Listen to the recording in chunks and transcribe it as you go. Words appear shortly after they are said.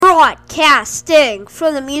Broadcasting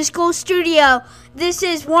from the musical studio. This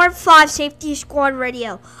is Morph 5 Safety Squad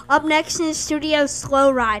Radio. Up next in the studio, Slow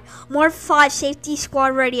Ride. Morph 5 Safety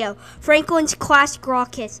Squad Radio. Franklin's Classic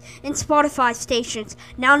Rock Hits and Spotify stations.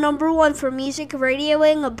 Now number 1 for music,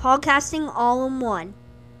 radioing, and podcasting all in one.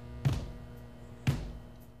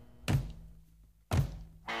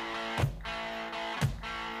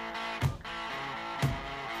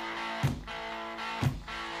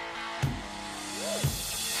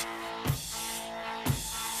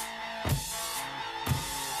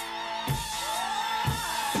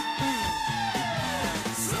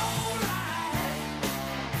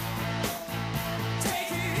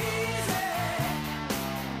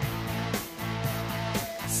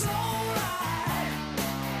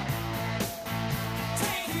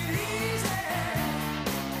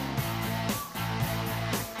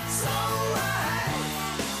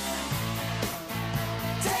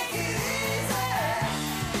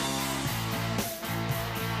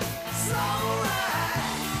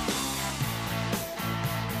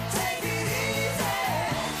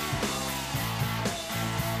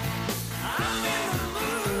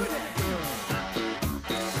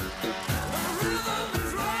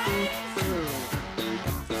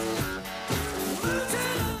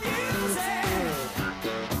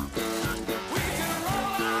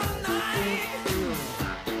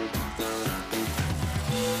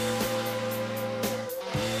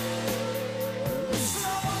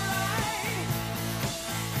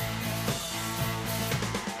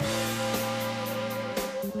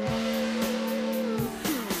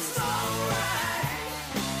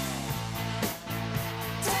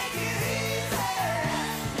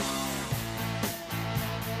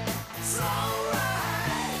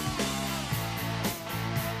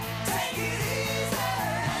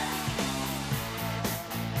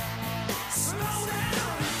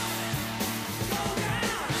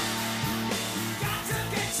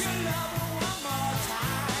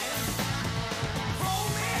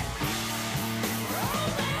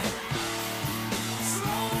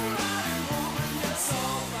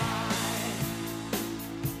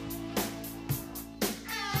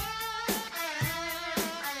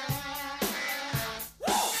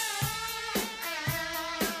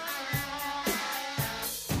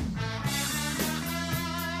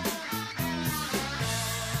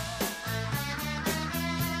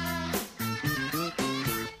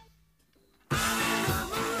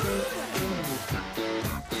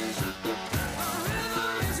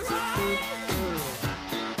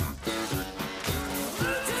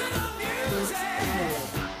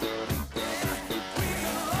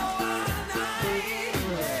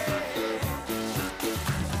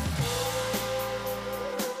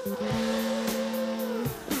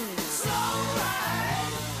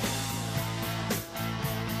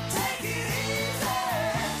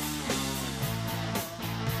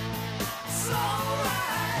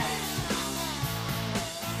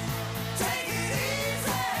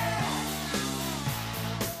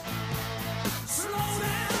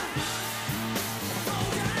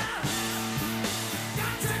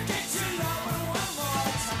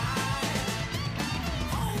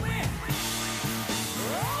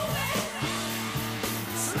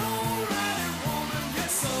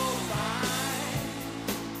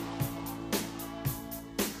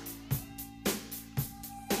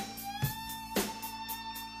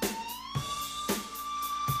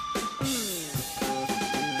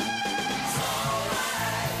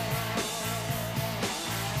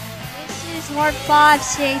 Morph 5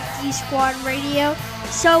 Safety Squad Radio.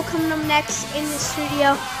 So coming up next in the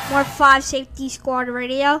studio, Morph 5 Safety Squad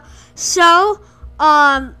Radio. So,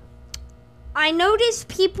 I noticed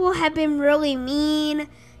people have been really mean.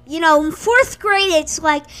 You know, in 4th grade, it's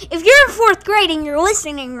like, if you're in 4th grade and you're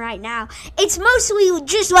listening right now, it's mostly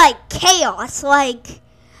just like chaos. Like,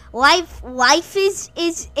 life is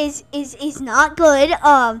not good.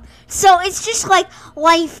 So it's just like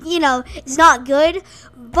life, you know, is not good.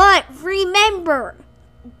 But remember,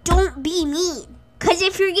 don't be mean. Because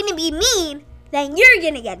if you're going to be mean, then you're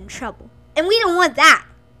going to get in trouble. And we don't want that.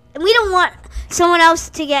 And we don't want someone else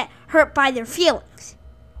to get hurt by their feelings.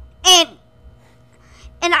 And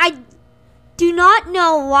I do not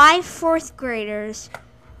know why all 4th graders,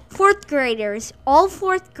 what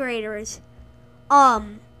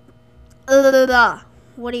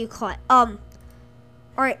do you call it?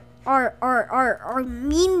 Are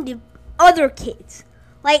mean to other kids.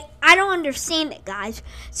 Like, I don't understand it, guys.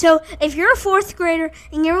 So, if you're a 4th grader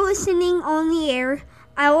and you're listening on the air,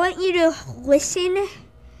 I want you to listen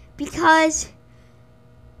because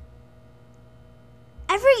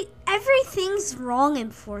everything's wrong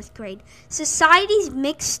in 4th grade. Society's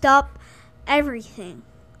mixed up everything.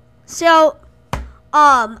 So,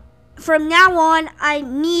 from now on, I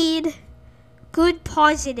need good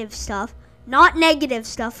positive stuff, not negative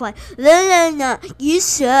stuff like, no, you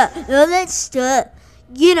suck, all that stuff,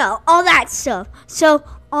 all that stuff. So,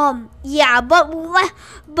 yeah, but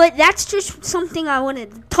that's just something I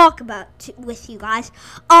wanted to talk about with you guys.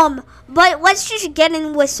 But let's just get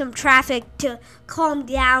in with some traffic to calm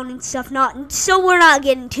down and stuff, so we're not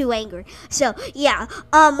getting too angry. So, yeah,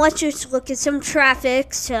 let's just look at some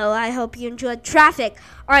traffic. So, I hope you enjoyed traffic.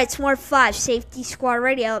 Alright, it's More 5 Safety Squad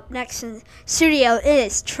Radio. Up next in the studio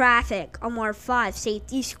is Traffic on More 5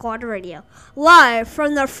 Safety Squad Radio. Live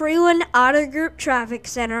from the Freeland Auto Group Traffic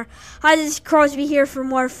Center. Hi, this is Crosby here for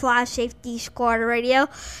More 5 Safety Squad Radio.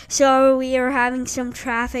 So we are having some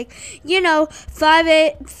traffic. 5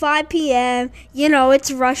 p.m.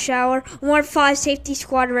 It's rush hour. More 5 Safety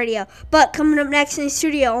Squad Radio. But coming up next in the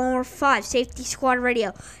studio on More 5 Safety Squad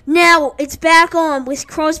Radio. Now it's back on with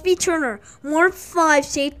Crosby Turner. More 5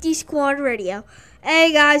 Safety Squad Radio.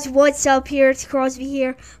 Hey guys, what's up here? It's Crosby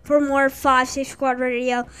here for More 5 Safety Squad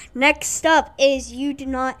Radio. Next up is You Do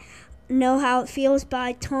Not Know How It Feels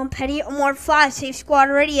by Tom Petty on More 5 Safety Squad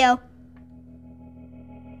Radio.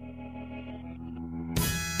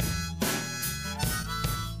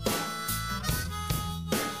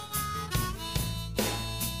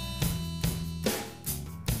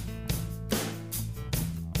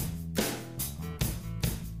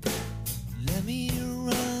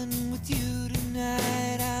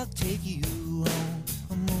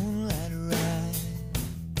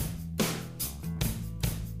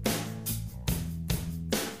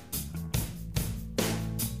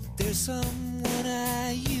 There's someone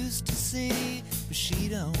I used to see, but she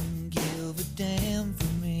don't give a damn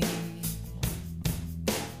for me.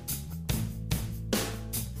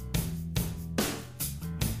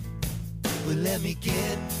 But let me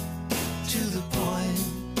get to the point.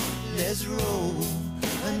 Let's roll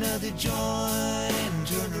another joint and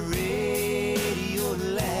turn the radio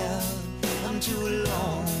loud. I'm too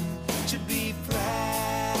alone to be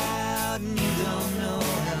proud, and you don't know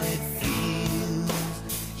how it feels.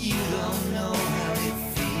 You don't know how it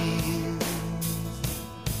feels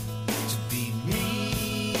to be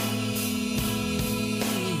me.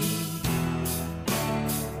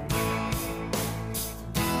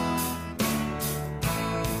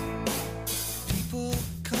 People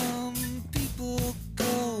come, people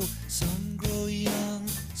go. Some grow young,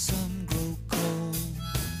 some grow cold.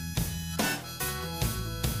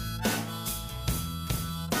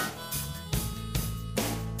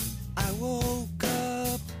 I woke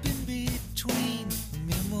up in between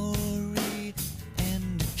memory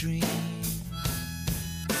and a dream.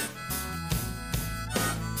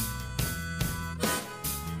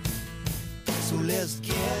 So let's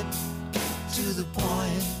get to the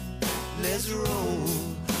point. Let's roll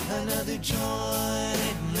another joint.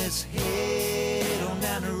 Let's head on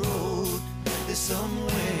down the road. There's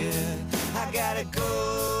somewhere I gotta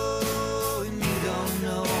go, and you don't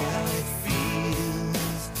know how it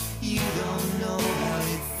feels. You don't know how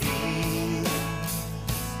it feels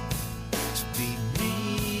to be me.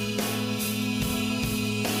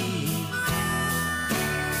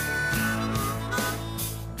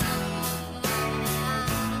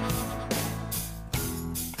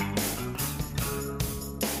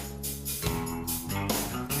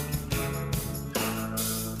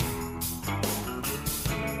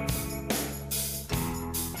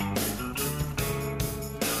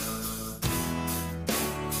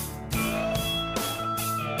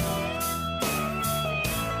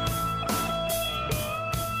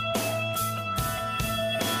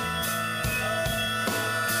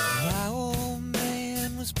 My old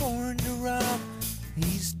man was born to rock.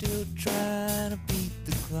 He's still trying to beat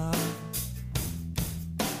the clock.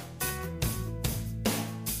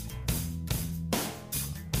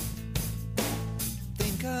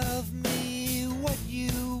 Think of me what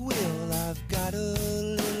you will. I've got a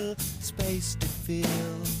little space to fill.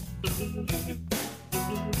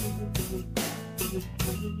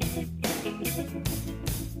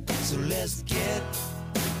 So let's get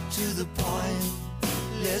to the point.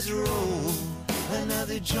 Let's roll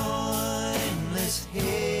another joint. Let's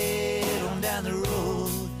head on down the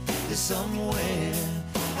road. There's somewhere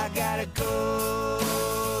I gotta go,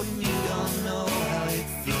 and you don't know how it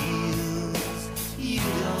feels. You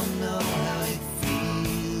don't know how it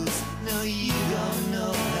feels. No, you don't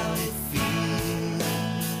know how it feels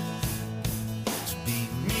to be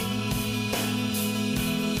me.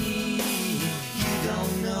 You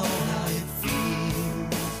don't know how it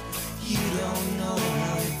feels. You don't know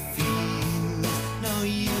how it feels. No,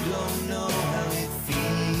 you don't know how it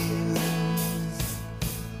feels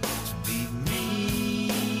to be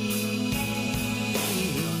me.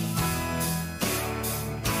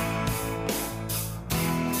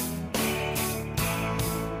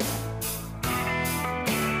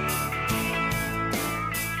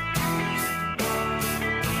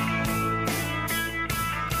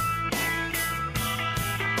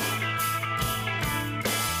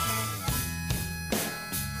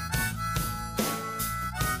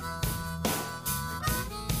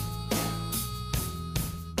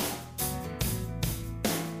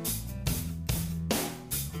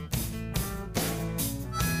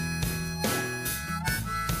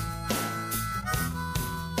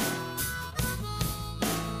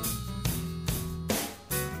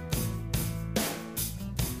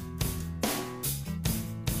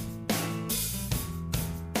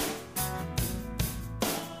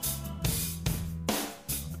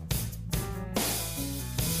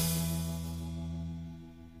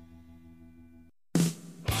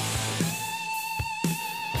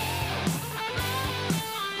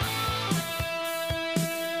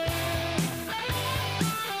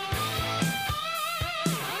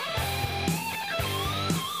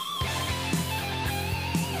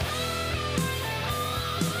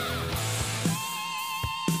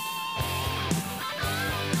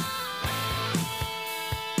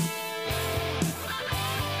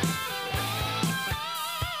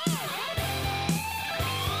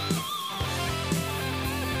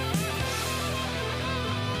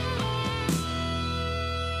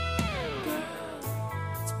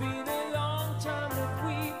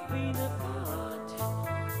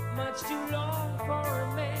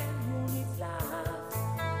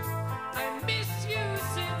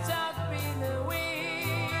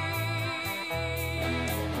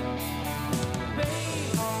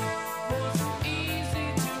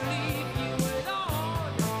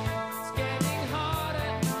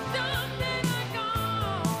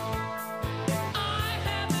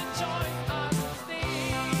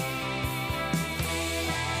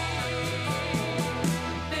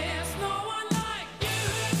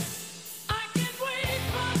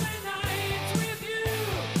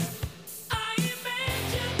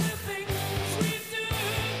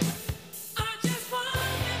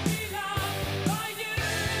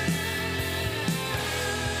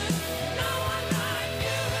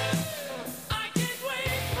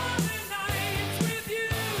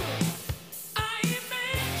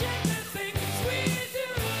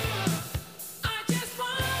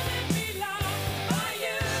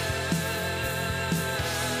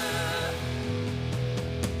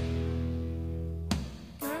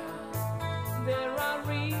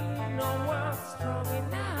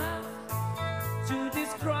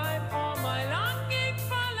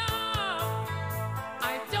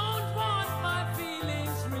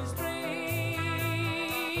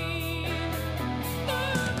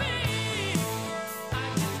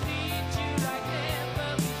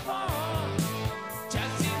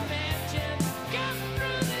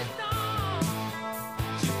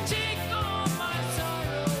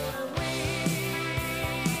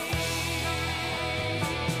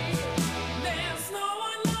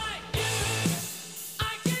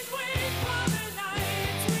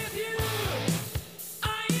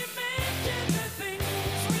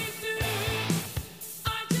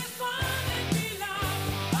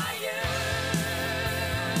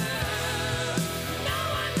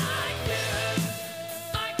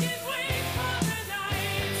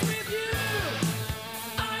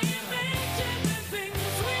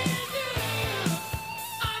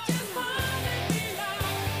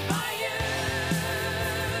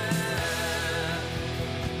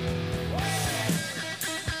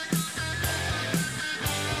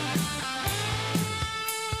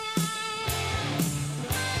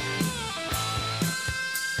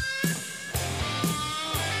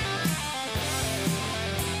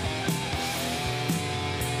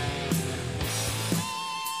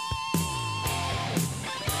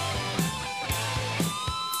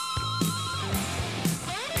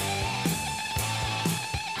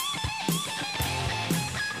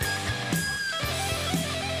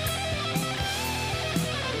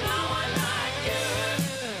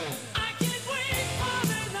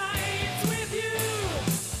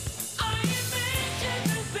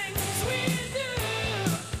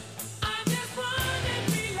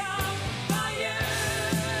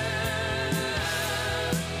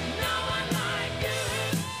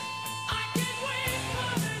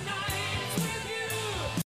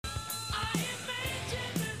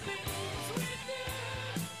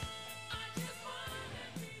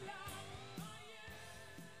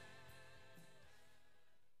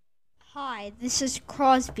 Hi, this is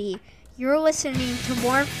Crosby. You're listening to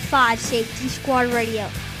more 5 Safety Squad Radio.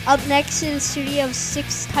 Up next in the studio,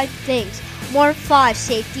 6 type things. More 5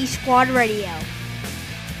 Safety Squad Radio.